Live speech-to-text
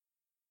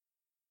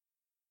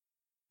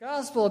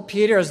Gospel of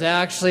Peter is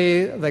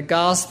actually the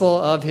gospel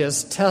of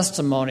his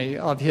testimony,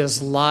 of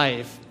his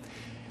life.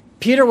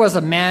 Peter was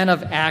a man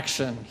of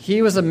action.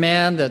 He was a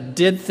man that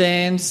did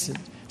things,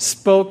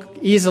 spoke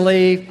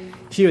easily.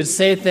 He would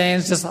say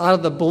things just out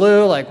of the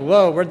blue, like,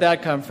 whoa, where'd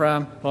that come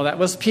from? Well, that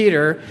was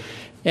Peter,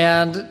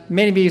 and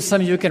maybe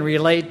some of you can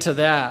relate to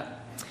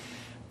that.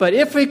 But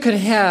if we could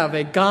have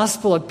a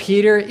Gospel of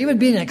Peter, it would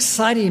be an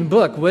exciting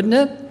book, wouldn't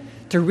it?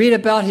 To read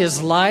about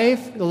his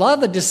life. A lot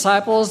of the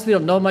disciples, we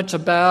don't know much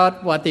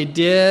about what they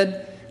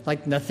did,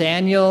 like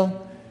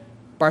Nathaniel,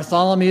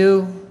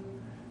 Bartholomew.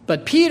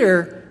 But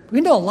Peter,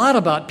 we know a lot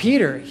about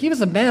Peter. He was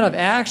a man of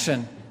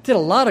action, did a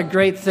lot of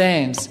great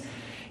things.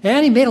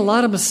 And he made a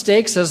lot of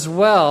mistakes as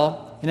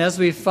well. And as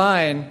we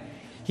find,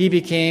 he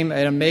became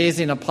an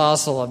amazing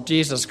apostle of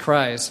Jesus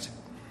Christ.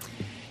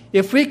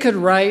 If we could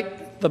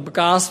write the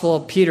Gospel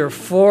of Peter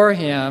for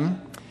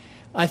him,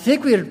 I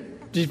think we'd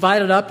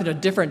divide it up into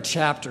different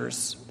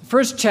chapters. The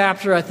first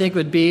chapter, I think,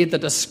 would be the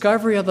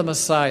discovery of the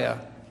Messiah.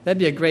 That'd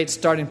be a great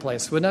starting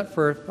place, wouldn't it,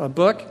 for a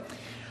book?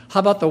 How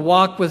about the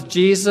walk with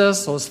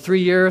Jesus, those 3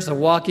 years of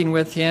walking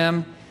with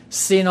him,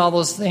 seeing all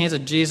those things that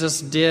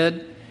Jesus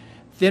did?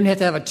 Then you have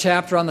to have a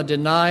chapter on the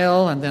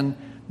denial, and then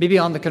maybe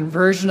on the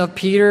conversion of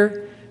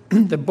Peter,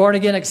 the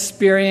born-again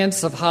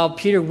experience of how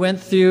Peter went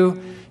through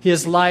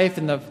his life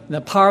in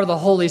the power of the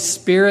Holy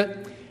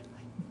Spirit,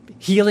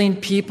 healing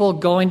people,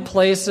 going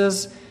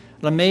places.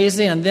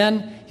 Amazing. And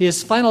then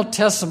his final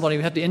testimony,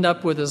 we have to end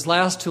up with his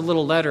last two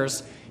little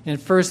letters in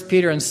 1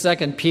 Peter and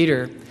 2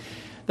 Peter.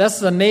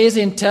 That's an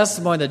amazing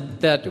testimony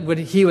that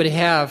he would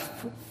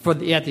have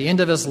at the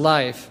end of his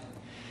life.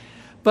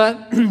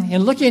 But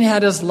in looking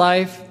at his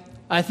life,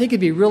 I think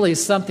it'd be really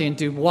something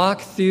to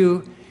walk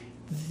through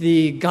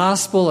the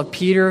Gospel of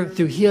Peter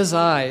through his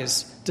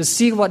eyes, to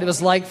see what it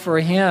was like for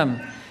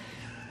him.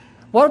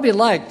 What would it be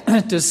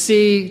like to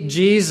see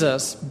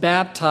Jesus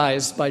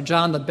baptized by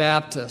John the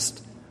Baptist?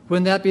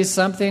 Wouldn't that be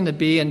something, to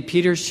be in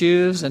Peter's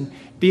shoes and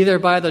be there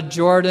by the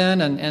Jordan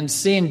and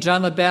seeing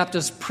John the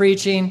Baptist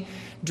preaching,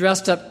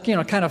 dressed up,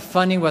 kind of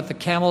funny with the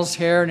camel's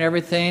hair and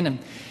everything,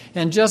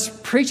 and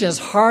just preaching his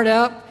heart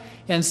out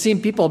and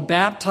seeing people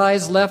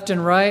baptized left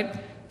and right?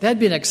 That'd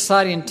be an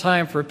exciting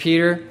time for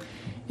Peter.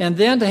 And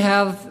then to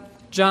have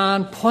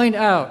John point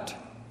out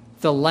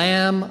the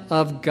Lamb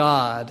of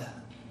God.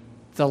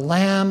 The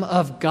Lamb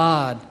of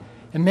God.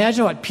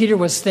 Imagine what Peter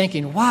was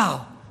thinking.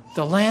 Wow,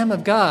 the Lamb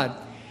of God.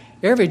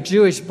 Every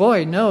Jewish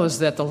boy knows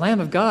that the Lamb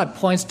of God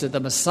points to the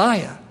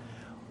Messiah.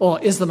 Oh,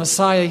 is the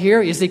Messiah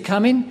here? Is he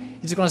coming?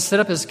 Is he going to set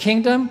up his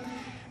kingdom?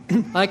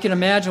 I can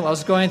imagine what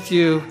was going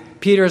through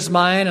Peter's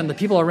mind, and the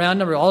people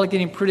around him were all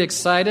getting pretty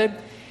excited.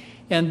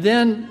 And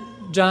then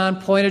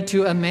John pointed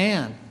to a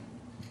man.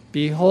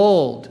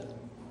 Behold,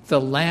 the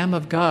Lamb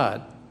of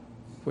God,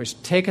 which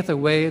taketh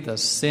away the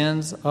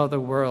sins of the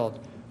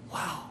world.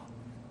 Wow,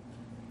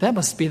 that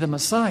must be the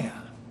Messiah.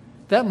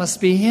 That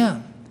must be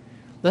him.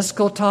 Let's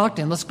go talk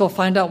to him. Let's go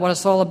find out what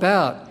it's all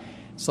about.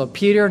 So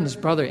Peter and his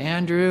brother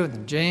Andrew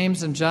and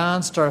James and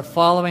John started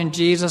following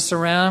Jesus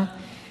around,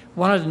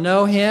 wanted to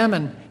know him,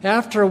 and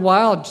after a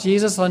while,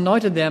 Jesus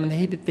anointed them, and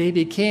they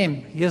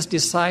became his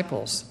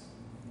disciples.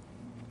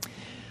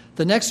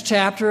 The next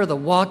chapter, the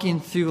walking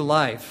through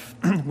life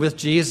with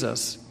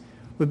Jesus,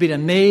 would be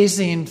an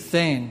amazing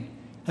thing.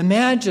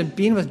 Imagine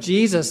being with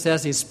Jesus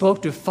as he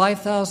spoke to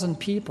 5,000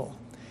 people,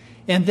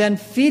 and then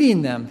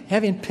feeding them,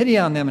 having pity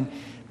on them, and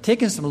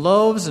taking some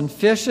loaves and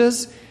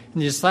fishes,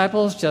 and the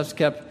disciples just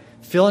kept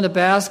filling the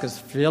baskets,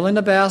 filling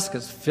the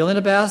baskets, filling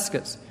the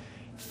baskets.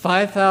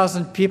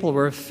 5,000 people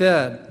were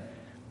fed.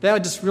 That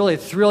would just really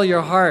thrill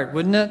your heart,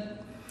 wouldn't it?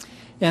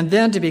 And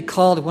then to be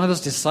called one of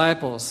his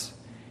disciples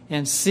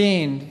and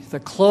seeing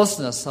the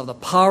closeness of the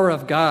power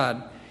of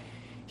God,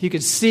 you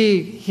could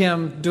see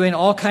him doing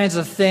all kinds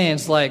of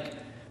things like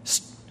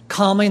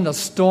calming the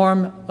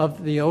storm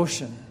of the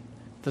ocean.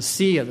 The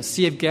Sea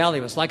of Galilee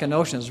was like an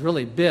ocean. It was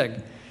really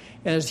big.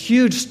 And as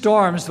huge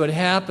storms would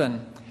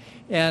happen.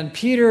 And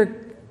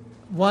Peter,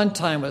 one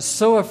time, was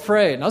so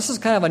afraid. Now, this is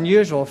kind of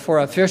unusual for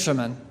a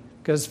fisherman,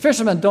 because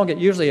fishermen don't get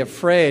usually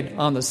afraid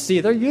on the sea.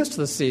 They're used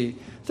to the sea.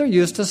 They're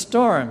used to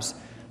storms.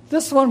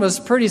 This one was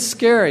pretty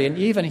scary, and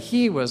even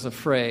he was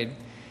afraid.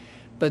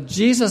 But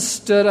Jesus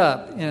stood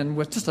up, and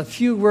with just a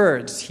few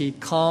words, he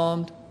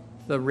calmed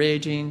the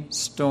raging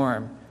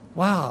storm.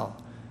 Wow.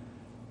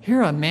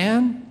 Here a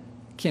man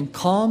can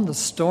calm the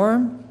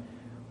storm?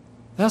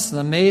 That's an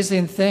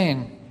amazing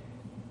thing.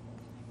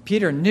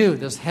 Peter knew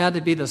this had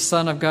to be the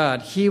Son of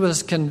God. He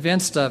was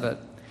convinced of it.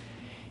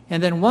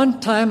 And then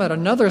one time at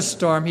another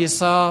storm, he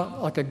saw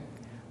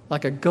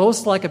like a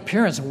ghost-like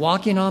appearance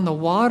walking on the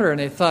water, and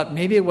they thought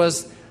maybe it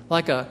was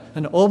like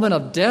an omen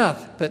of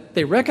death. But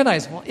they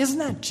recognized, well, isn't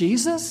that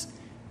Jesus?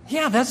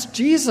 Yeah, that's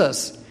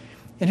Jesus.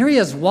 And here he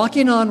is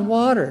walking on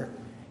water.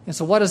 And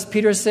so what does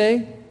Peter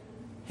say?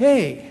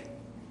 Hey,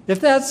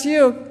 if that's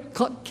you,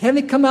 have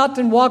me come out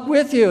and walk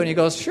with you. And he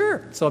goes,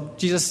 sure. So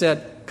Jesus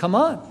said, come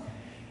on.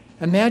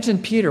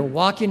 Imagine Peter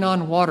walking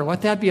on water.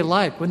 What'd that be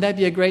like? Wouldn't that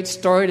be a great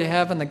story to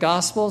have in the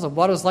Gospels of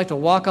what it was like to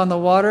walk on the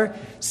water,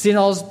 seeing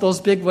all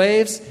those big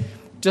waves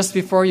just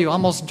before you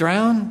almost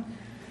drown?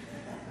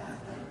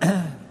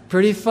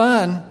 Pretty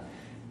fun.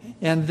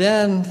 And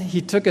then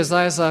he took his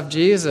eyes off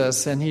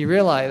Jesus and he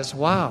realized,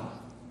 wow,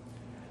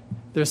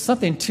 there's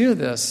something to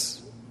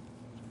this.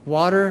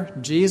 Water,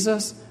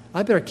 Jesus,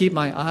 I better keep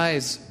my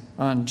eyes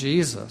on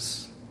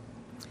Jesus.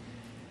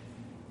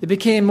 It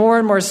became more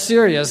and more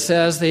serious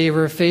as they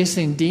were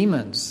facing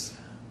demons.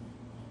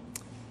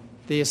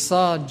 They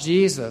saw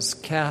Jesus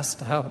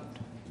cast out.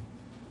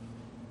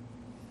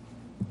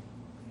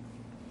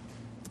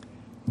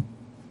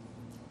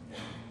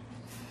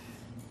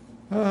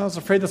 I was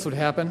afraid this would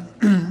happen.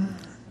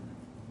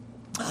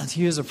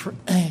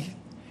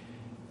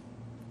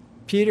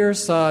 Peter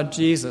saw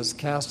Jesus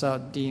cast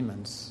out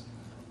demons.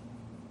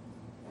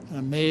 An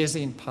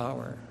amazing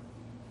power.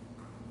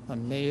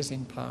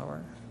 Amazing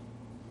power.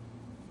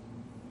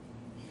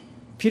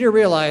 Peter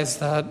realized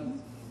that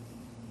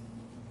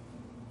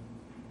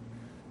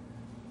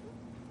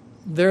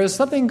there is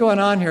something going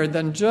on here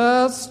than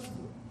just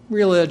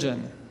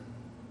religion,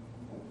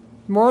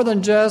 more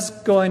than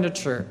just going to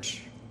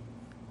church.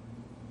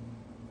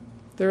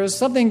 There is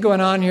something going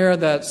on here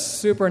that's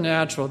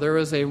supernatural. There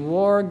is a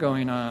war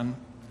going on.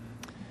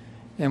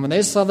 And when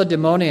they saw the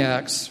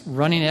demoniacs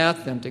running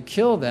at them to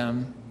kill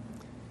them,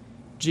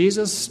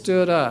 Jesus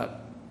stood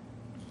up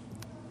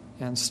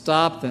and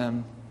stopped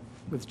them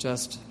with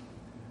just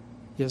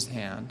his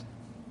hand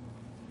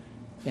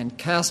and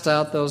cast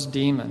out those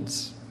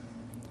demons.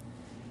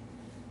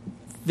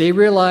 They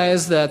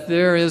realize that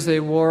there is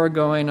a war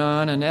going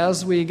on, and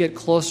as we get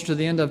closer to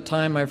the end of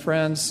time, my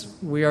friends,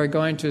 we are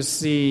going to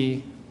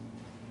see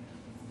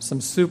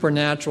some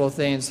supernatural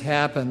things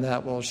happen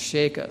that will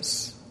shake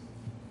us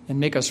and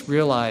make us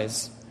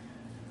realize,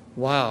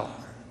 wow,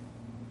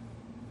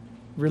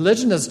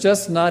 religion is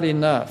just not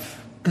enough.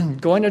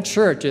 Going to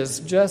church is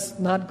just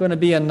not going to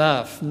be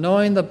enough.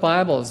 Knowing the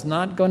Bible is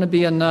not going to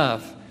be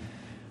enough.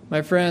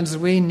 My friends,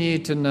 we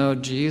need to know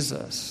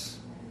Jesus.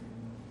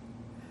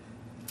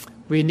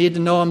 We need to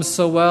know him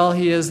so well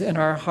he is in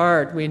our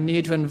heart. We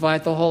need to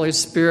invite the Holy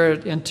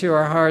Spirit into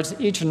our hearts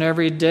each and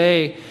every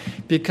day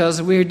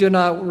because we do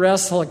not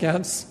wrestle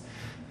against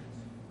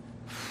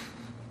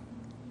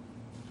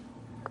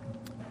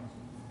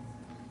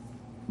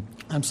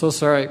I'm so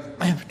sorry.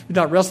 We do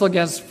not wrestle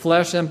against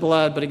flesh and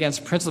blood, but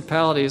against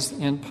principalities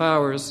and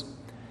powers.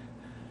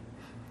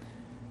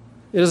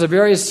 It is a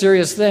very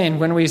serious thing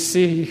when we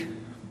see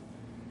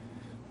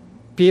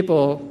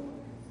people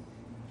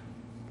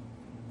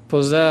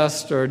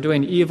possessed or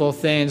doing evil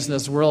things in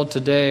this world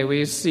today.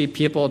 We see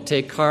people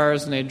take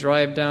cars and they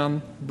drive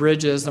down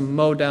bridges and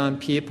mow down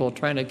people,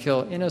 trying to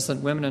kill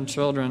innocent women and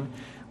children.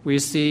 We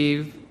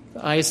see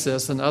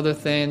ISIS and other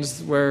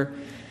things where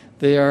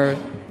they are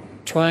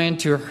trying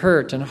to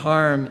hurt and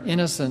harm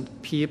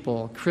innocent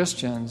people,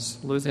 Christians,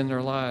 losing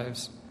their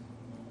lives.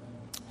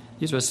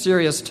 These are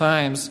serious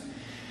times.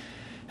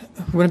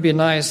 Wouldn't it be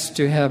nice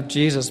to have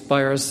Jesus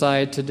by our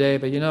side today?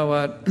 But you know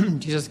what?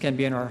 Jesus can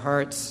be in our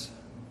hearts.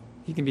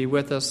 He can be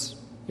with us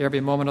every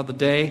moment of the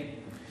day.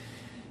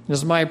 It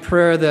is my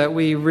prayer that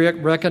we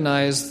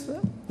recognize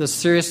the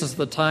seriousness of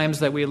the times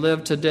that we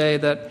live today,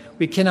 that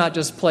we cannot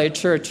just play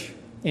church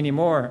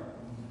anymore.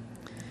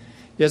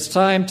 It's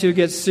time to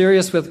get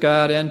serious with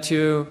God and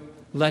to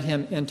let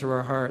him into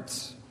our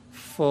hearts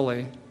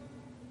fully.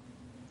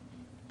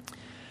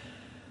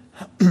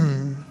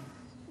 The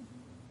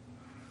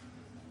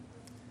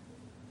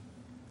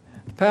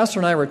pastor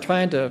and I were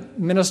trying to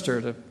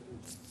minister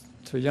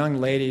to a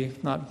young lady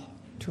not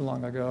too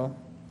long ago.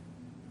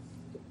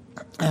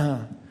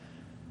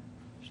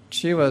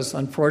 She was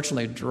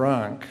unfortunately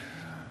drunk,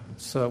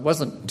 so it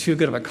wasn't too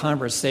good of a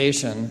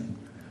conversation.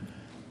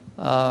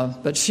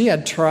 But she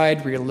had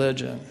tried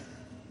religion.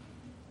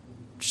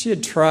 She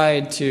had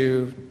tried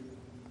to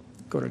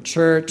go to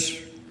church,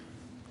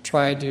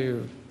 tried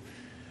to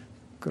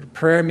go to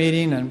prayer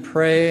meeting and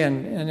pray,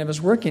 and it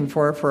was working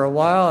for her for a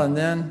while, and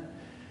then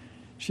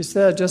she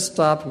said it just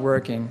stopped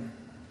working.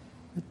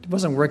 It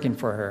wasn't working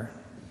for her.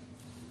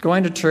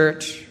 Going to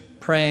church,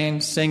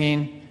 praying,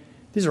 singing,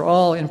 these are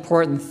all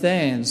important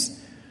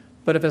things,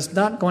 but if it's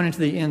not going into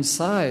the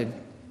inside,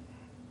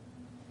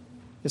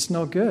 it's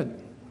no good.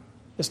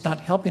 It's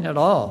not helping at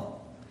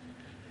all.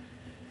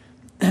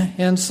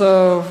 And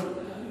so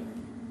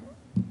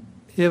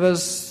it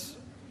was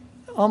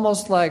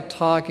almost like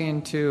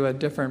talking to a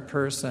different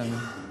person,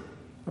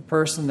 a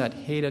person that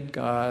hated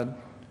God,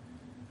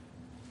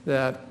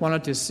 that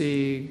wanted to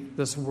see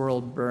this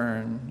world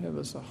burn. It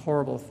was a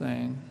horrible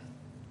thing.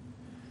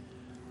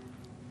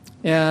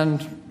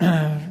 And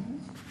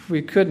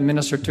we couldn't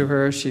minister to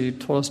her. She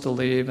told us to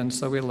leave, and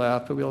so we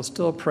left, but we'll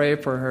still pray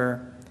for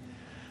her.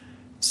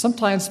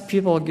 Sometimes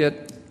people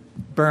get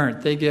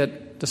burnt. They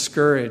get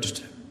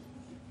discouraged.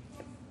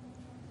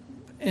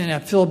 And I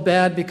feel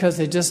bad because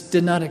they just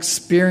did not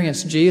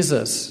experience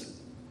Jesus.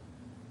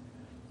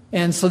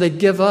 And so they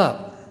give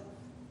up.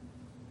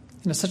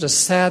 And it's such a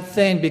sad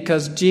thing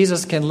because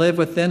Jesus can live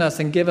within us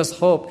and give us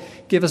hope,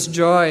 give us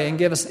joy, and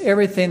give us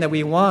everything that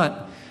we want.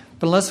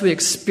 But unless we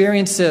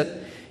experience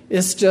it,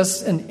 it's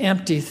just an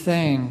empty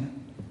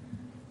thing.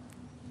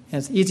 And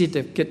it's easy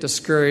to get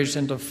discouraged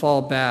and to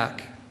fall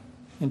back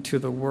into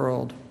the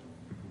world.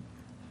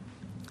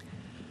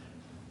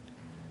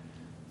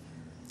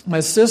 My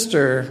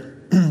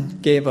sister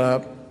gave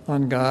up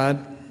on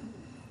God.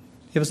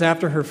 It was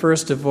after her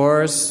first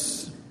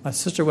divorce. My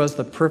sister was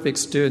the perfect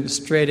student,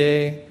 straight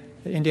A,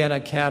 at Indiana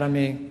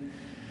Academy.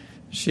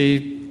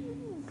 She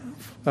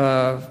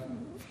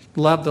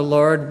loved the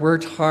Lord,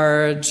 worked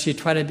hard. She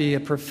tried to be a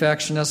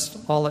perfectionist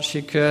all that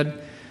she could.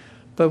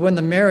 But when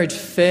the marriage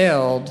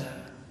failed,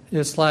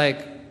 it's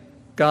like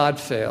God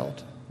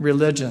failed.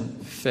 Religion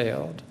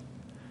failed.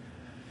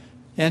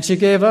 And she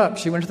gave up.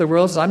 She went to the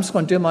world and said, I'm just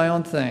going to do my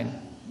own thing.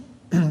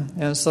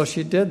 And so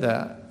she did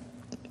that.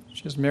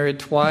 She was married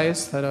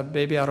twice, had a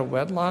baby out of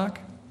wedlock.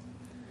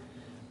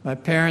 My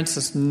parents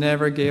just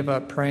never gave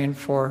up praying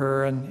for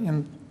her. And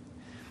in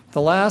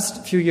the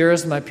last few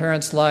years of my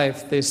parents'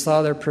 life, they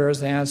saw their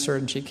prayers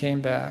answered, and she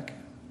came back.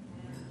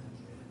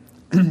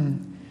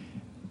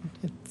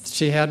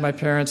 She had my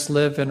parents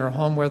live in her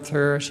home with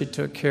her. She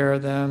took care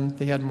of them.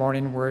 They had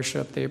morning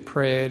worship. They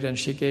prayed, and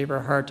she gave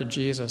her heart to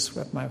Jesus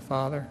with my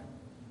father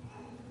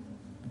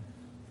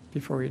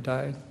before he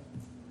died.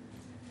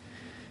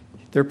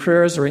 Their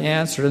prayers were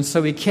answered, and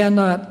so we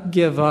cannot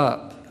give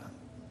up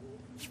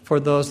for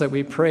those that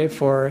we pray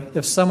for.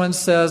 If someone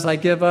says, I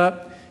give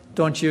up,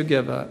 don't you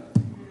give up.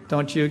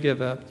 Don't you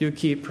give up. You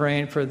keep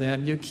praying for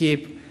them. You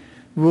keep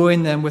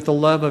wooing them with the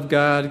love of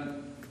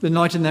God,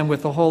 anointing them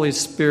with the Holy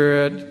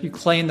Spirit. You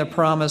claim the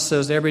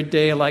promises every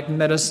day like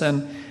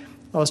medicine.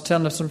 I was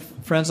telling some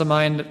friends of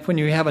mine that when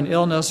you have an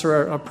illness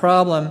or a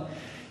problem,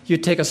 you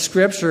take a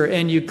scripture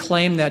and you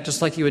claim that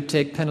just like you would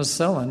take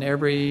penicillin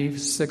every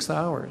 6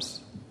 hours.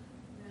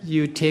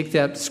 You take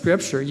that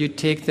scripture, you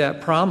take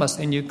that promise,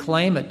 and you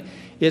claim it.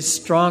 It's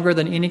stronger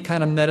than any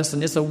kind of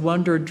medicine. It's a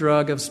wonder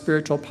drug of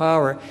spiritual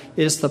power.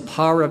 It is the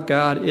power of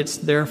God. It's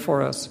there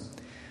for us.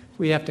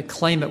 We have to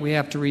claim it. We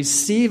have to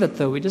receive it,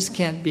 though. We just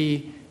can't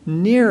be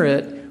near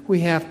it. We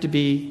have to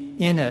be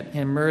in it,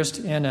 immersed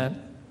in it.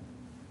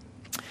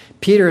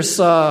 Peter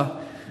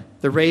saw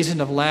the raising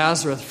of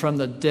Lazarus from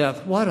the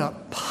dead. What a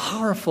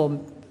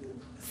powerful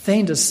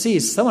thing to see.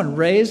 Someone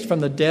raised from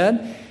the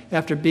dead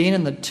after being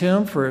in the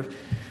tomb for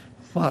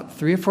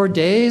 3 or 4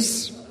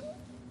 days?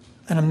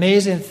 An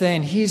amazing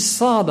thing. He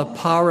saw the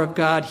power of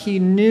God. He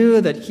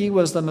knew that he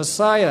was the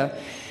Messiah.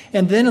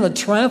 And then in the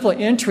triumphal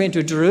entry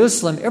into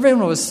Jerusalem,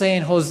 everyone was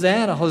saying,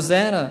 Hosanna,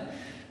 Hosanna,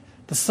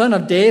 the Son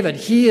of David.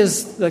 He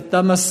is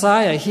the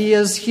Messiah. He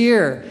is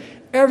here.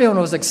 Everyone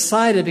was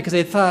excited because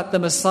they thought the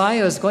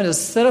Messiah is going to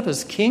set up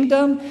his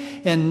kingdom,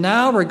 and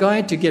now we're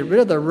going to get rid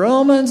of the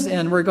Romans,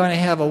 and we're going to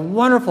have a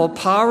wonderful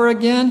power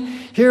again.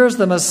 Here's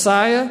the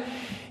Messiah.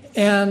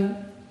 And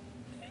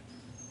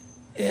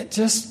it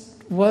just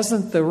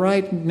wasn't the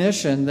right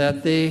mission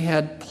that they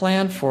had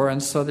planned for,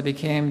 and so they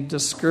became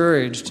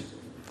discouraged.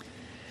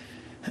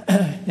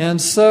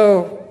 And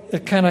so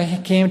it kind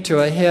of came to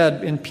a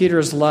head in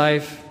Peter's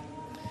life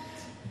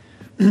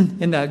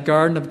in that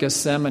Garden of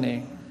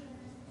Gethsemane.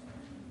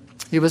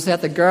 It was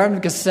at the Garden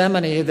of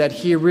Gethsemane that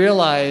he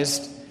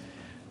realized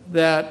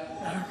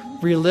that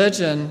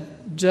religion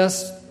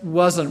just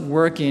wasn't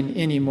working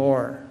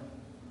anymore.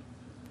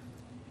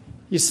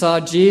 He saw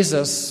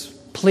Jesus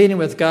pleading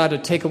with God to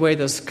take away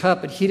this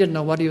cup, but he didn't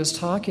know what he was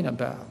talking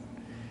about.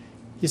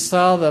 You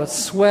saw the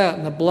sweat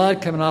and the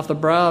blood coming off the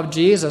brow of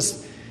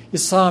Jesus. You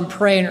saw him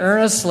praying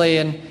earnestly,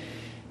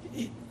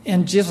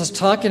 and Jesus was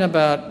talking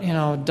about,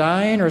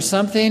 dying or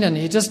something, and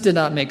it just did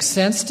not make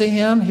sense to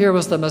him. Here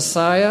was the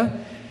Messiah,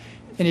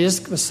 and he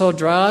just was so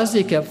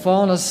drowsy, he kept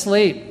falling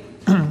asleep.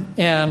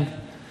 And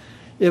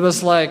it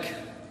was like,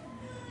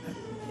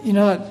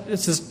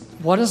 it's just,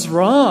 what is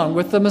wrong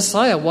with the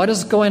Messiah? What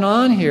is going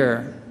on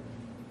here?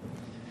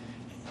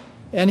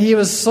 And he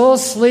was so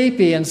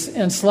sleepy and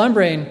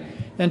slumbering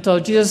until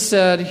Jesus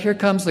said, here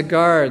comes the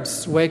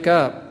guards, wake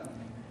up.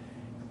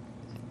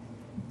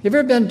 You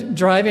ever been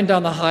driving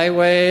down the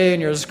highway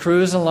and you're just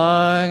cruising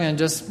along and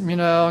just, get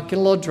a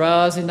little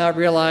drowsy, not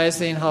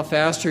realizing how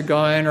fast you're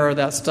going, or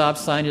that stop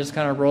sign you just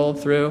kind of rolled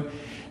through,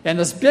 and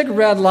this big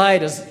red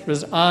light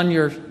is on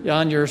your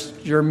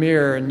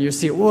mirror, and you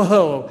see,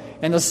 whoa,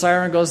 and the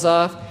siren goes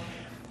off.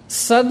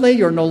 Suddenly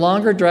you're no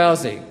longer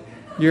drowsy.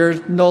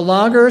 You're no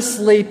longer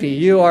sleepy.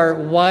 You are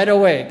wide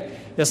awake.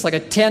 It's like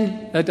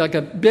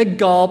a big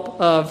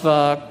gulp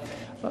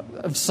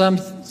of some,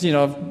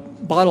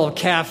 bottle of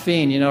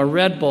caffeine,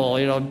 Red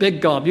Bull,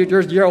 big gulp.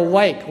 You're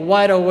awake,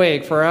 wide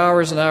awake for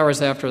hours and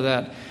hours after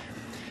that.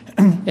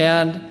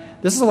 And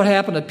this is what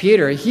happened to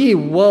Peter. He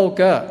woke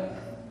up.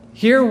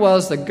 Here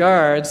was the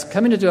guards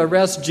coming to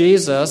arrest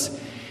Jesus.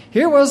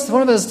 Here was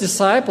one of his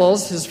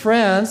disciples, his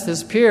friends,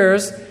 his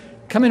peers,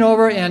 coming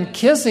over and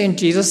kissing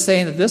Jesus,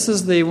 saying that this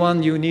is the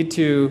one you need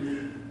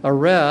to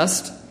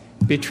arrest,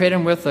 betrayed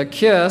him with a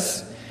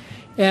kiss.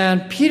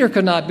 And Peter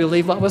could not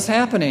believe what was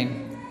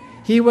happening.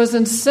 He was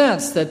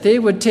incensed that they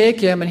would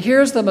take him, and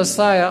here's the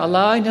Messiah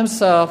allowing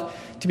himself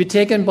to be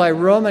taken by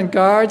Roman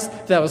guards.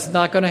 That was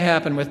not going to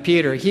happen with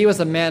Peter. He was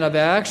a man of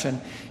action.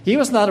 He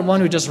was not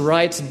one who just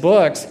writes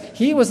books.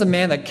 He was a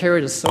man that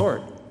carried a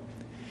sword.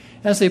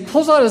 And so he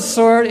pulls out his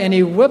sword and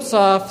he whips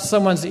off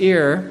someone's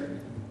ear.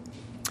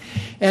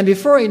 And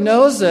before he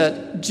knows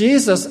it,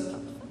 Jesus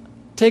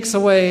takes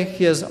away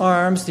his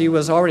arms. He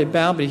was already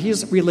bound, but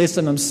he's released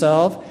them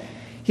himself.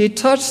 He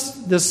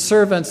touched this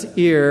servant's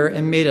ear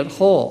and made it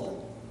whole.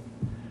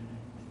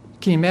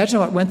 Can you imagine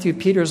what went through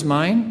Peter's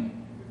mind?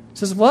 He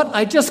says, what?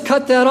 I just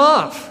cut that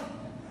off.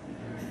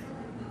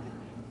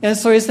 And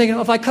so he's thinking,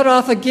 if I cut it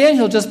off again,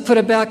 he'll just put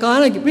it back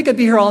on again. We could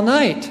be here all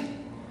night.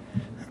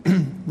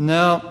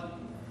 No.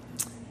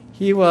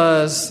 He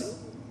was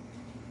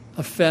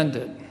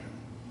offended.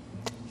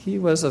 He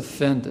was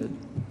offended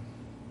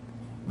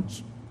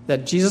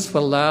that Jesus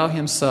would allow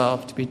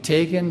himself to be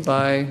taken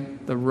by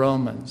the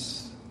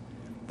Romans.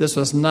 This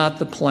was not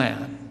the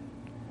plan.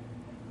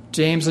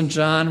 James and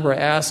John were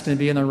asked to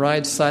be on the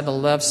right side, the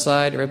left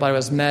side. Everybody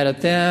was mad at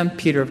them.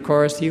 Peter, of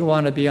course, he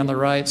wanted to be on the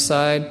right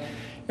side.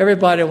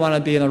 Everybody wanted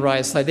to be on the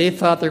right side. They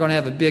thought they were going to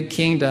have a big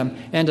kingdom.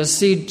 And to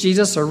see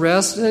Jesus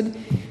arrested,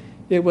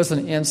 it was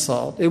an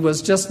insult. It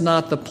was just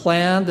not the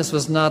plan. This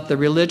was not the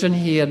religion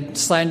he had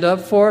signed up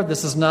for.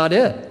 This is not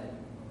it.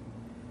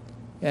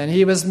 And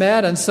he was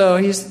mad, and so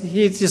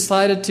he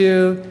decided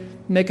to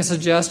make a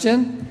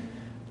suggestion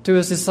to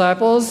his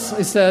disciples.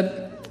 He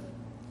said,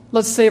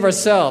 let's save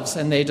ourselves.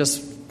 And they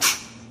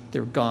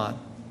were gone.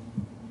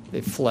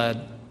 They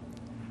fled.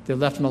 They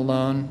left him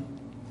alone.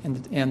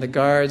 And the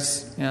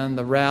guards and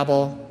the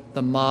rabble,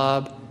 the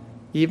mob,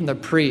 even the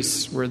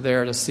priests were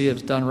there to see it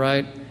was done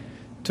right,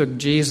 took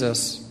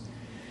Jesus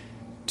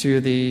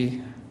to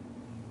the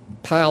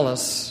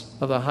palace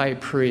of the high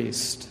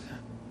priest,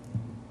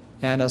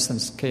 Annas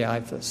and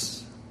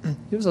Caiaphas.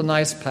 It was a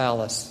nice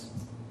palace.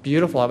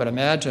 Beautiful, I would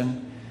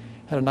imagine.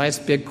 Had a nice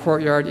big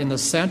courtyard in the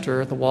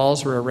center. The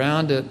walls were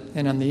around it.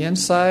 And on the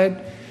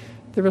inside,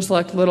 there was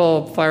like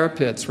little fire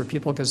pits where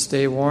people could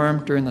stay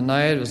warm during the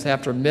night. It was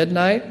after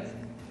midnight.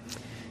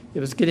 It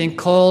was getting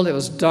cold. It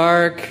was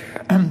dark.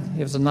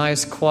 It was a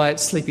nice, quiet,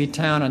 sleepy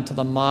town until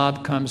the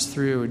mob comes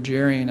through,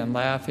 jeering and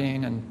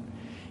laughing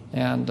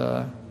and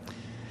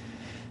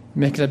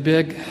making a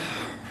big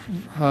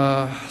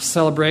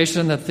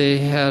celebration that they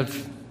had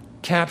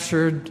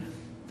captured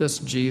this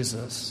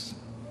Jesus.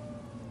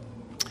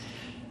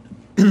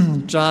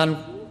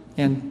 John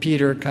and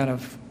Peter kind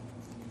of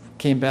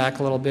came back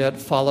a little bit,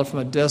 followed from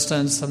a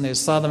distance, and they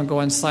saw them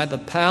go inside the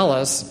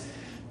palace.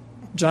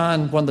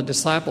 John, one of the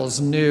disciples,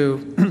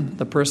 knew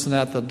the person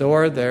at the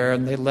door there,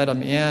 and they let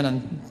him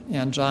in,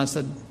 and John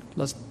said,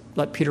 let's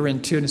let Peter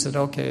in too, and he said,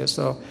 okay.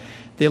 So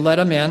they let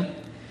him in.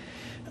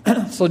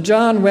 So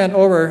John went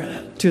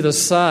over to the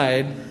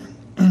side,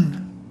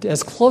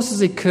 as close as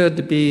he could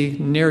to be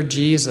near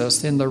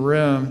Jesus in the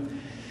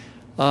room,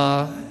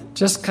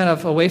 just kind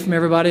of away from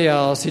everybody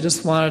else. He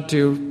just wanted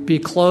to be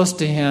close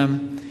to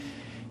him.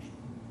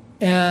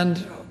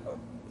 And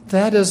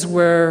that is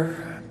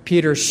where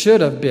Peter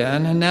should have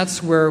been, and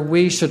that's where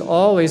we should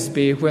always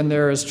be when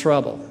there is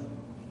trouble.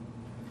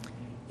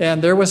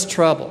 And there was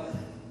trouble,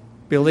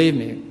 believe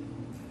me.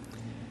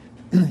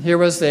 Here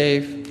was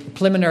a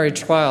preliminary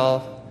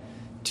trial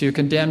to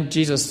condemn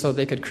Jesus so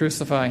they could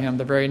crucify him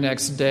the very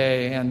next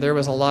day, and there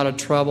was a lot of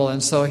trouble.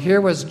 And so here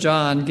was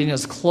John getting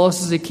as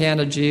close as he can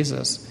to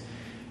Jesus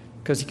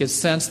because he could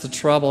sense the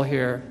trouble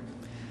here.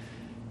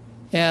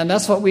 And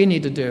that's what we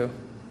need to do.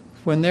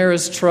 When there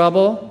is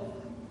trouble,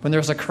 when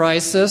there's a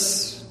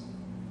crisis,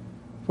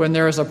 when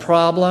there is a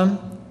problem,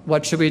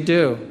 what should we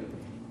do?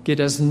 Get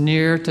as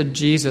near to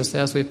Jesus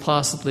as we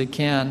possibly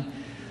can.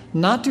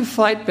 Not to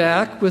fight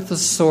back with the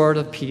sword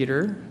of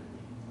Peter,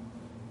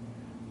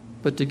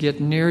 but to get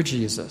near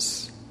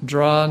Jesus.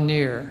 Draw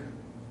near.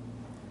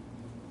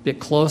 Get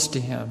close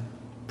to him.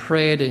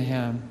 Pray to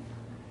him.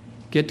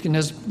 Get in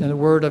the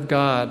Word of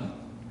God.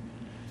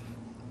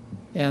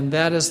 And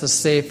that is the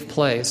safe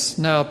place.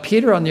 Now,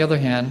 Peter, on the other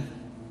hand,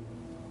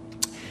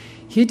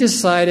 he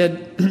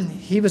decided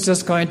he was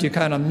just going to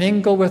kind of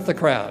mingle with the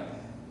crowd.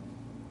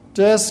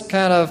 Just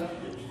kind of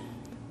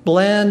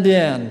blend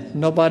in.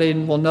 Nobody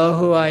will know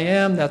who I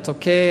am. That's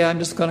okay. I'm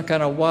just going to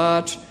kind of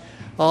watch.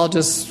 I'll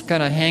just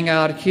kind of hang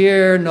out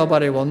here.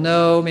 Nobody will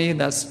know me.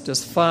 That's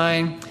just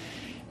fine.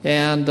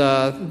 And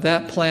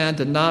that plan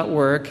did not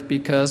work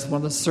because one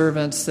of the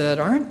servants said,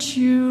 aren't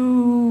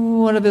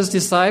you one of his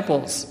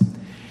disciples?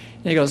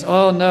 And he goes,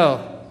 oh,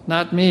 no,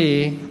 not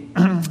me.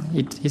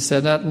 He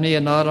said, not me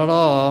and not at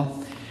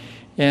all.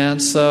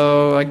 And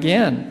so,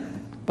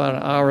 again, about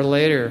an hour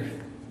later,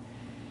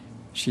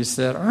 she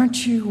said,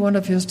 aren't you one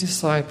of his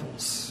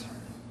disciples?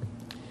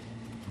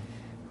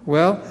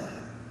 Well,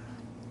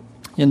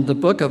 in the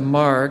book of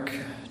Mark,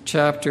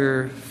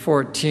 chapter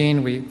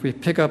 14, we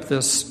pick up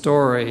this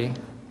story.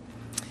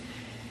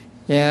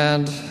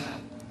 And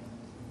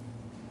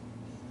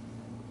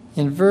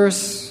in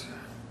verse,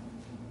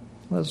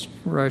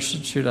 where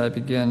should I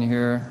begin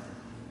here?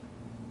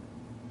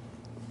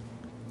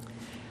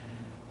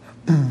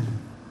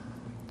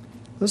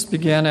 Let's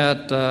begin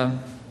at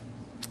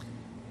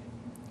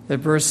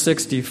verse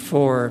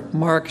 64.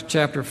 Mark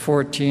chapter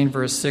 14,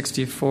 verse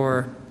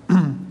 64.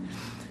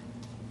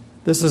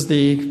 This is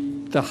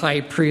the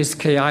high priest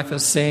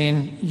Caiaphas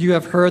saying, "You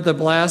have heard the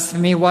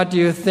blasphemy. What do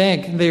you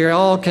think?" They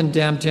all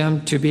condemned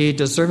him to be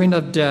deserving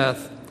of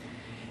death.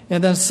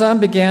 And then some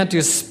began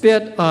to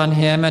spit on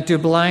him and to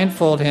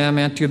blindfold him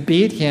and to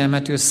beat him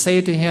and to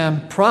say to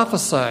him,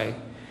 "Prophesy."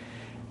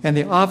 And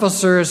the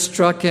officers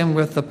struck him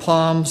with the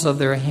palms of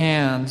their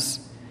hands.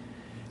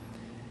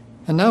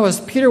 And now as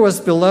Peter was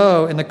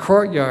below in the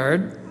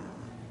courtyard,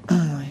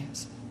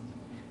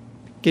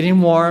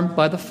 getting warm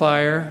by the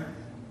fire,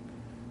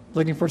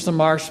 looking for some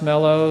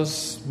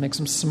marshmallows, make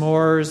some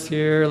s'mores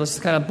here, let's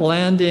kind of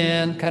blend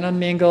in, kind of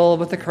mingle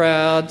with the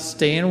crowd,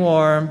 staying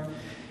warm.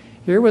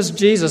 Here was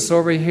Jesus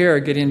over here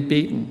getting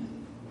beaten.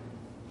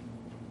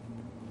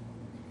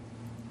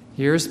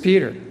 Here's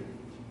Peter,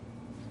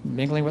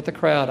 mingling with the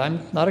crowd. I'm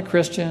not a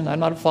Christian.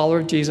 I'm not a follower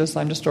of Jesus.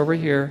 I'm just over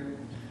here.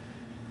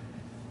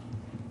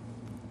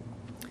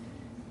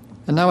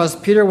 And now as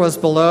Peter was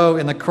below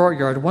in the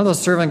courtyard, one of the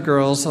servant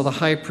girls of the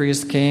high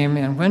priest came,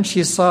 and when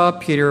she saw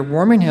Peter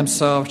warming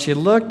himself, she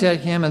looked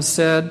at him and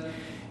said,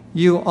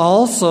 "You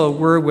also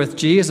were with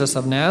Jesus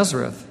of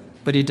Nazareth."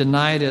 But he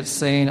denied it,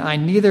 saying, "I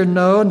neither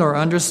know nor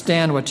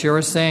understand what you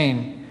are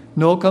saying.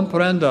 No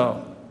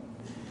comprendo."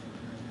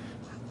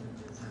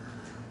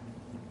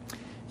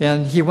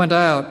 And he went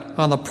out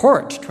on the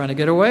porch, trying to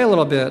get away a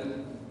little bit,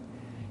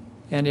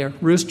 and a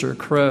rooster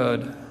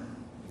crowed.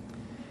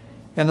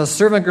 And the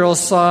servant girl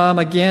saw him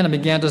again and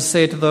began to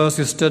say to those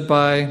who stood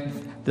by,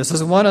 "This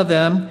is one of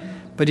them."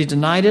 But he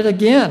denied it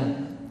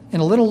again. And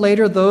a little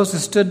later, those who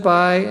stood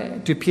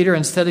by to Peter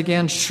and said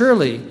again,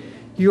 "Surely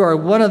you are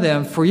one of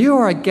them, for you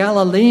are a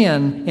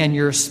Galilean, and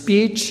your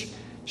speech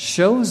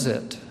shows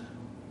it."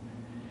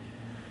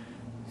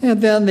 And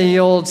then the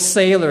old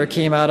sailor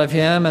came out of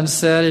him and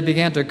said, he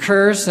began to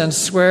curse and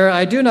swear,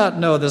 "I do not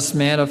know this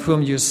man of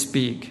whom you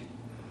speak."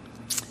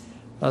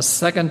 A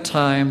second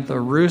time the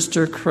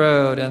rooster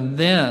crowed, and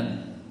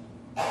then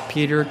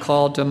Peter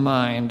called to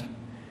mind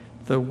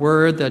the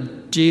word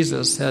that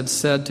Jesus had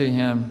said to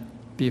him,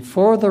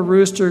 "Before the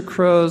rooster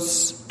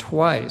crows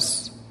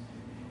twice,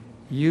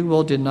 you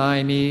will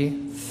deny me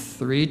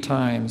 3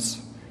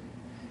 times."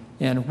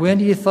 And when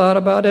he thought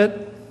about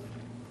it,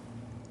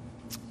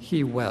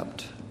 he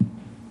wept.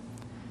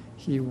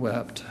 He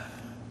wept.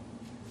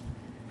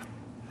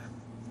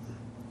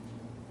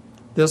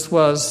 This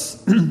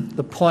was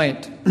the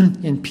point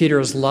in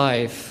Peter's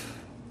life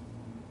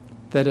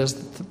that is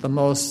the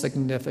most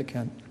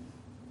significant.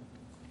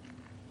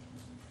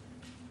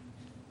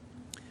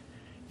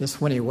 It's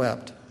when he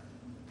wept.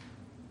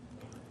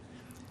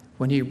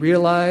 When he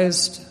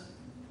realized,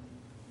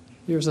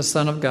 here's the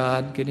Son of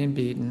God getting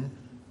beaten.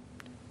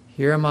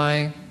 Here am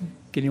I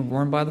getting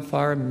warmed by the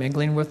fire,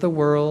 mingling with the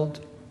world.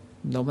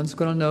 No one's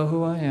going to know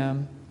who I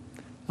am.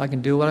 I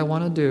can do what I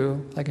want to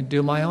do. I can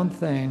do my own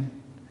thing.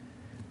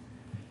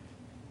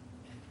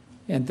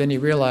 And then he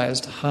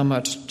realized how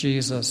much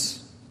Jesus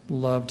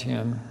loved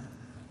him.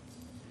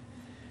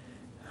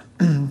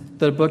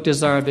 The book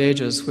Desire of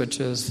Ages,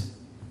 which is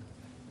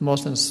the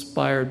most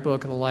inspired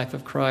book of the life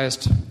of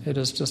Christ, it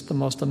is just the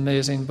most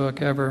amazing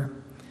book ever.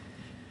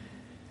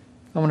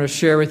 I want to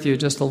share with you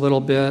just a little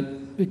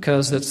bit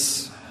because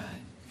it's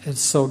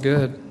so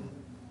good.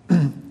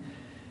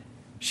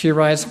 She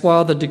writes,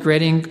 "While the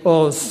degrading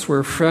oaths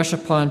were fresh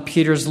upon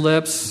Peter's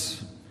lips,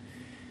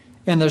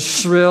 and the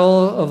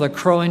shrill of the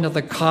crowing of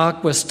the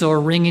cock was still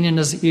ringing in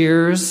his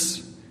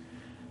ears,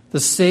 the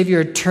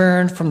Savior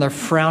turned from the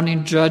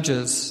frowning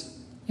judges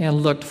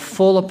and looked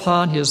full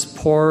upon his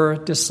poor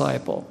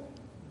disciple.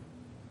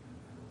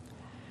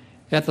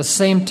 At the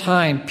same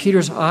time,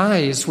 Peter's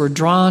eyes were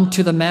drawn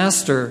to the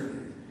Master,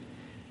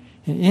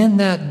 and in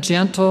that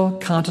gentle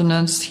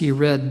countenance he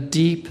read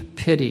deep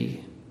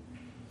pity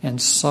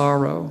and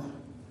sorrow,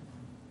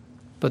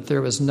 but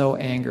there was no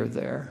anger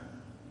there.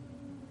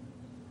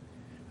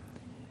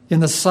 In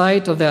the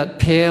sight of that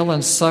pale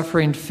and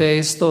suffering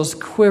face, those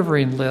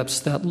quivering lips,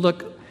 that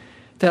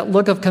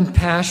look of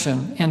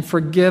compassion and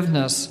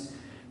forgiveness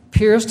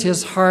pierced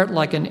his heart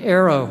like an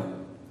arrow.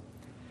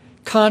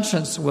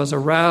 Conscience was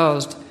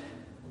aroused,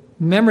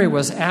 memory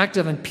was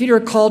active, and Peter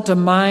called to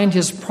mind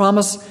his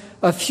promise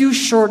a few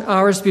short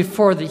hours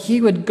before that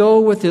he would go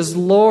with his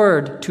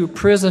Lord to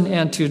prison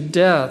and to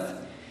death.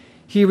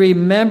 He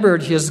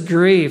remembered his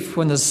grief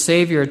when the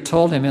Savior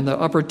told him in the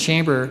upper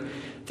chamber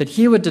that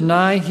he would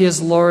deny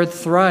his Lord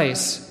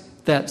thrice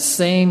that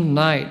same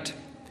night.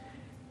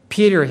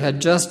 Peter had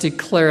just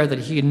declared that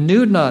he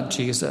knew not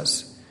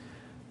Jesus,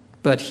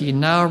 but he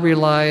now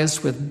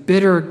realized with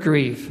bitter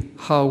grief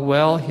how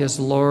well his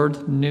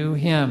Lord knew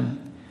him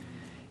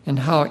and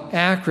how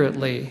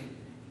accurately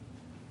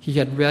he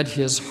had read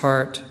his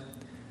heart,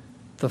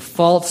 the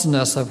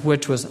falseness of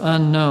which was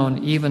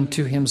unknown even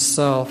to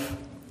himself.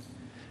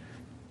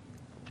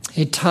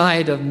 A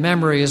tide of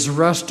memories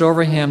rushed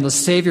over him. The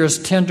Savior's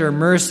tender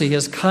mercy,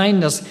 his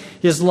kindness,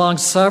 his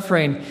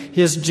long-suffering,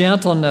 his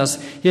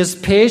gentleness, his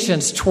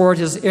patience toward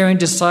his erring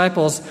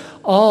disciples,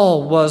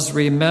 all was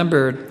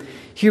remembered.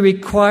 He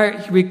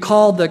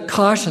recalled the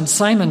caution,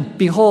 Simon,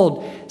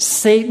 behold,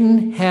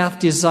 Satan hath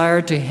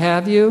desired to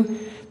have you,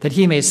 that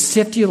he may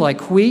sift you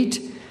like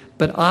wheat,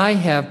 but I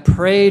have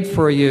prayed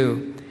for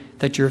you,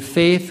 that your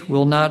faith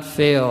will not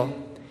fail.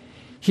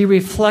 He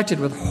reflected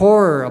with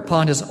horror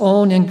upon his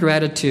own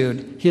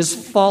ingratitude, his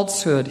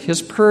falsehood,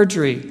 his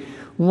perjury.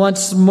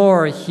 Once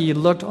more he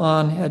looked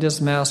on at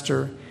his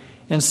master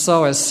and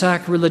saw a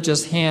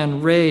sacrilegious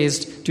hand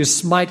raised to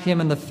smite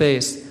him in the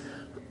face.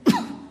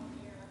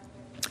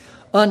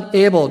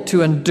 Unable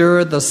to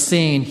endure the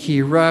scene,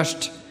 he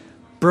rushed,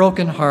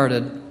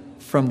 broken-hearted,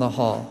 from the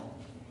hall.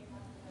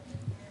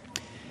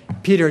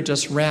 Peter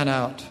just ran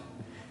out.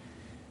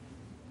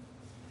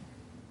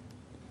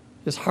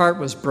 His heart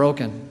was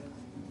broken.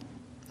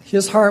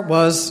 His heart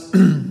was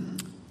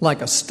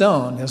like a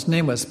stone. His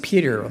name was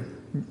Peter.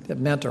 It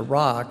meant a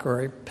rock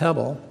or a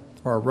pebble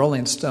or a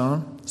rolling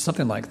stone,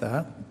 something like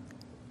that.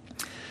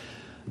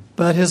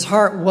 But his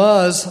heart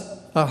was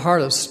a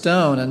heart of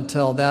stone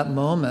until that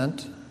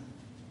moment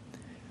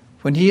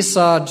when he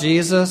saw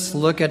Jesus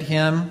look at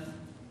him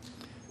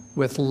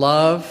with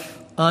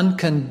love,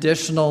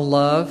 unconditional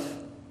love.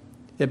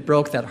 It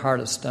broke that heart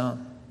of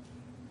stone.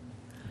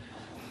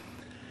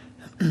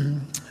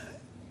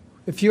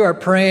 If you are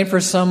praying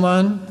for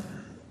someone,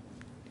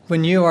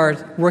 when you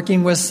are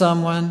working with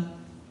someone,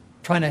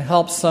 trying to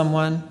help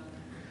someone,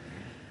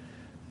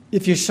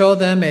 if you show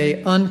them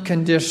an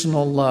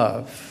unconditional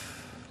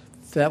love,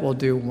 that will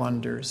do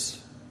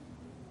wonders.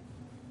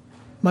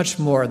 Much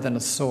more than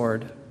a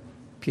sword,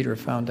 Peter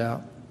found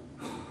out.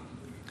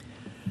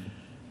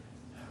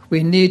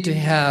 We need to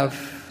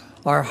have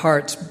our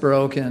hearts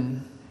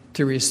broken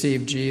to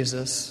receive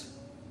Jesus.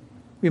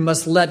 We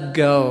must let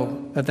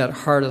go of that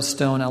heart of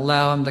stone,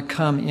 allow him to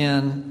come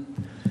in.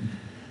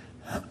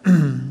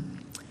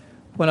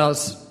 When I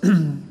was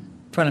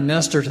trying to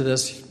minister to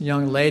this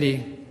young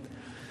lady,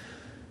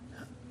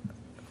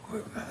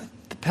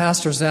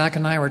 Pastor Zach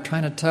and I were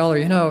trying to tell her,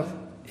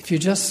 if you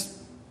just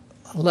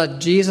let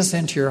Jesus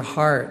into your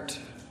heart,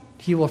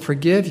 he will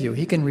forgive you.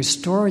 He can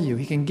restore you.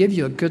 He can give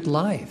you a good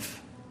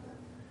life.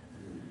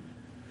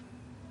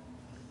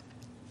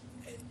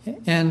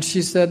 And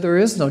she said, there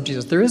is no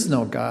Jesus. There is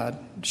no God.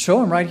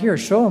 Show him right here.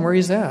 Show him where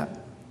he's at.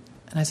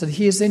 And I said,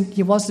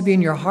 he wants to be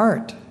in your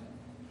heart.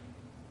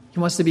 He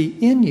wants to be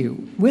in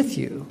you, with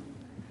you.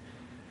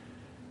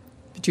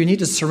 But you need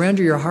to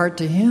surrender your heart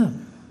to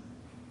him.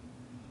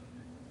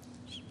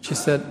 She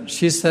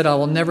said, I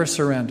will never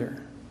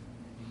surrender.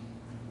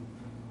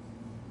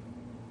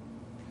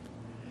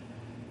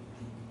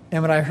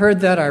 And when I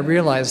heard that, I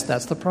realized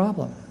that's the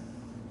problem.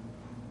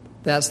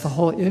 That's the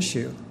whole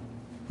issue.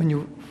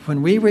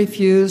 When we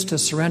refuse to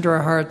surrender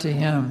our heart to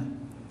him,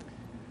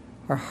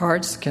 our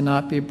hearts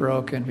cannot be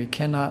broken. We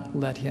cannot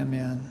let him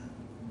in.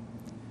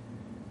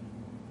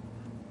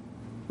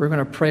 We're going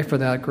to pray for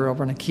that girl.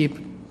 We're going to keep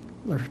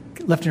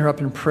lifting her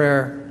up in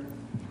prayer.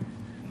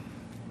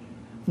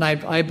 And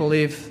I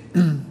believe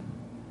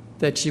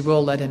that she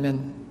will let him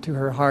into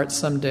her heart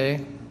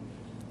someday.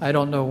 I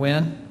don't know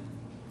when.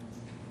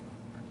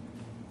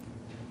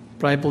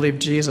 But I believe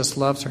Jesus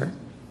loves her.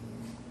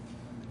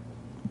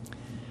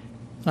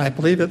 I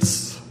believe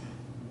it's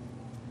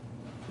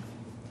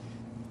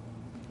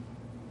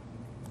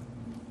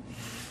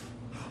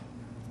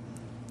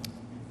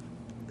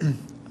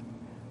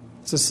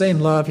the same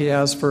love he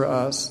has for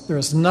us. There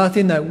is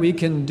nothing that we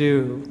can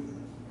do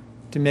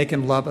to make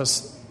him love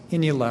us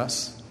any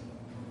less.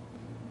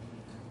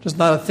 There's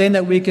not a thing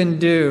that we can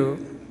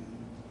do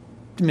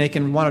to make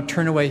him want to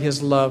turn away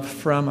his love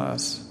from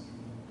us.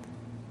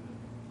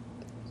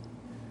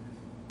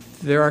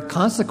 There are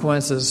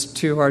consequences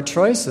to our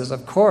choices,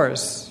 of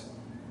course,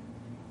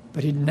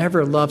 but he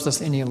never loves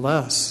us any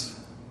less.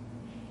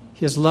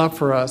 His love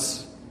for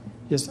us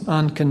is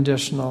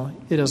unconditional.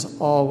 It's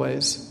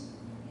always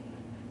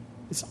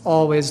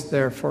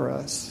there for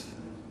us.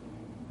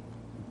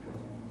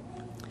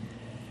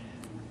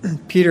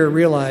 Peter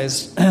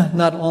realized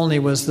not only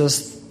was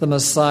this the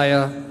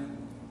Messiah,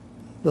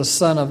 the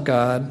Son of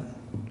God,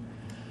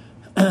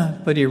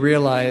 but he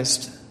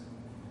realized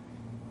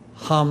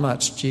how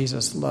much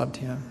Jesus loved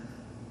him,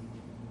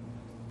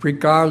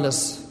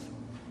 regardless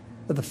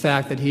of the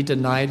fact that he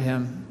denied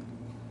him.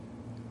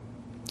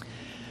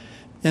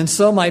 And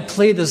so my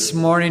plea this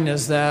morning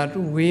is that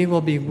we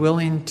will be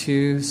willing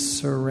to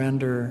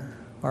surrender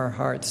our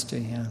hearts to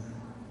him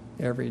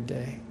every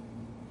day.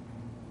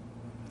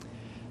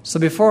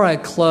 So before I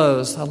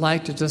close, I'd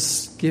like to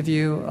just give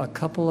you a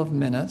couple of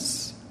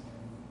minutes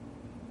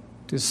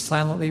to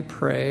silently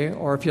pray,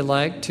 or if you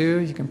like to,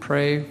 you can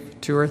pray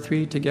 2 or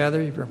 3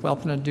 together. You're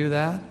welcome to do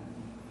that.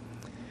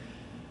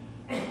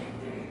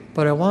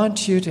 But I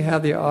want you to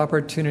have the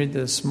opportunity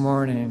this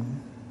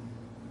morning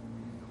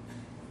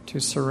to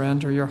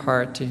surrender your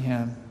heart to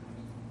him.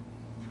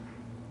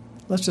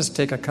 Let's just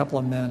take a couple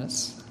of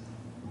minutes.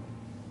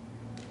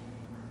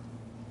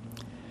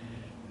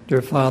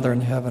 Dear Father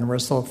in heaven, we're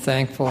so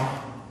thankful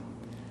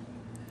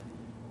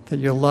that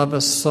you love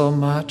us so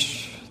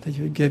much that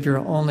you give your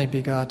only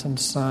begotten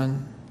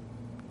Son,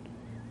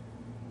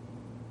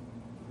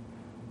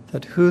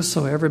 that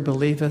whosoever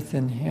believeth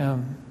in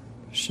him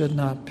should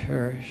not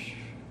perish,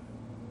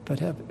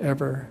 but have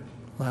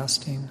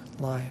everlasting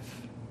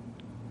life.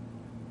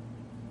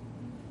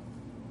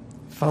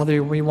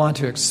 Father, we want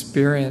to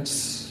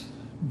experience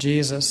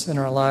Jesus in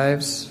our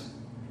lives.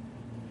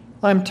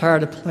 I'm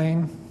tired of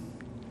playing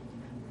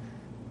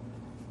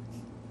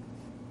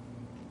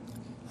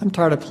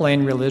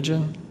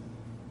religion.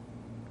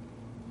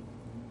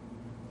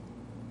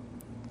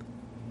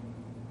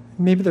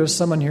 Maybe there's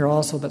someone here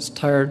also that's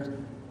tired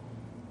and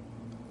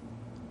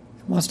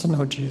wants to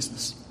know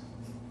Jesus.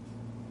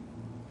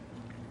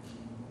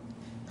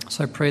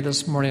 So I pray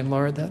this morning,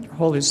 Lord, that your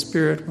Holy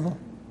Spirit will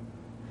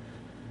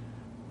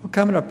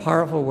come in a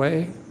powerful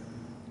way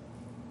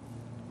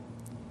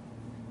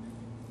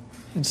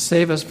and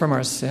save us from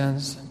our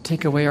sins,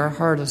 take away our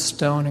heart of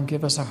stone and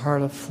give us a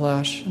heart of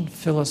flesh and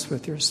fill us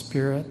with your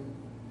Spirit,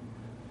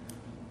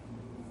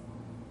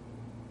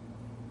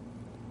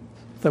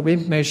 that we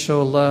may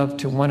show love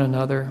to one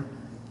another,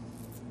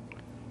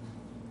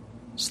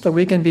 so that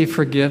we can be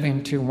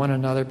forgiving to one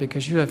another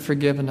because you have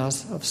forgiven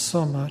us of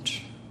so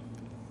much.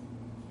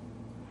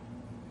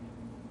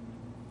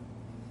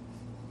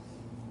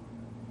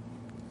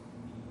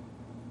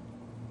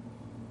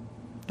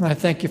 And I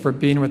thank you for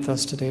being with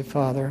us today,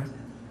 Father.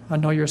 I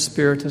know your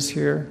Spirit is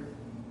here.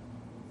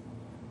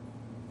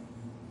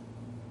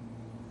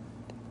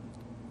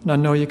 And I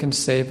know you can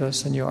save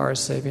us, and you are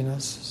saving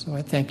us. So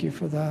I thank you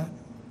for that.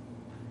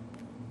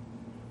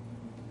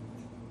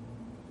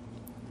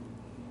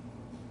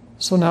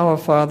 So now, oh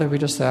Father, we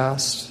just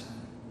ask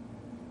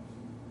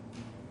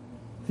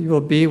that you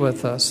will be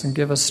with us and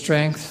give us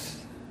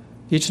strength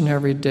each and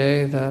every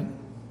day, that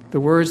the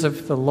words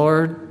of the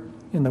Lord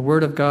in the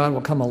Word of God will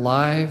come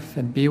alive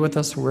and be with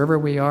us wherever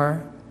we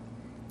are.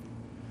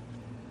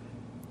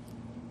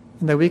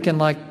 And that we can,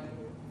 like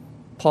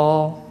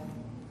Paul,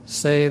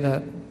 say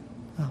that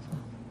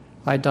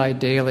I die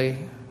daily.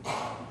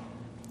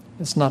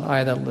 It's not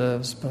I that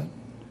lives, but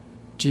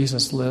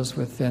Jesus lives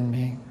within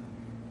me.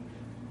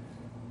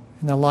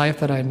 In the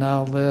life that I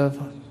now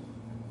live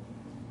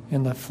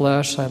in the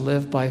flesh, I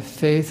live by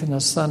faith in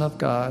the Son of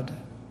God,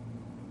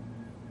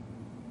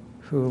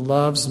 who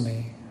loves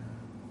me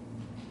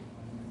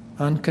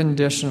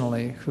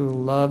unconditionally, who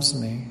loves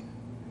me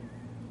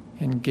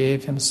and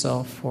gave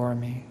himself for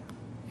me.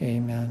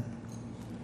 Amen.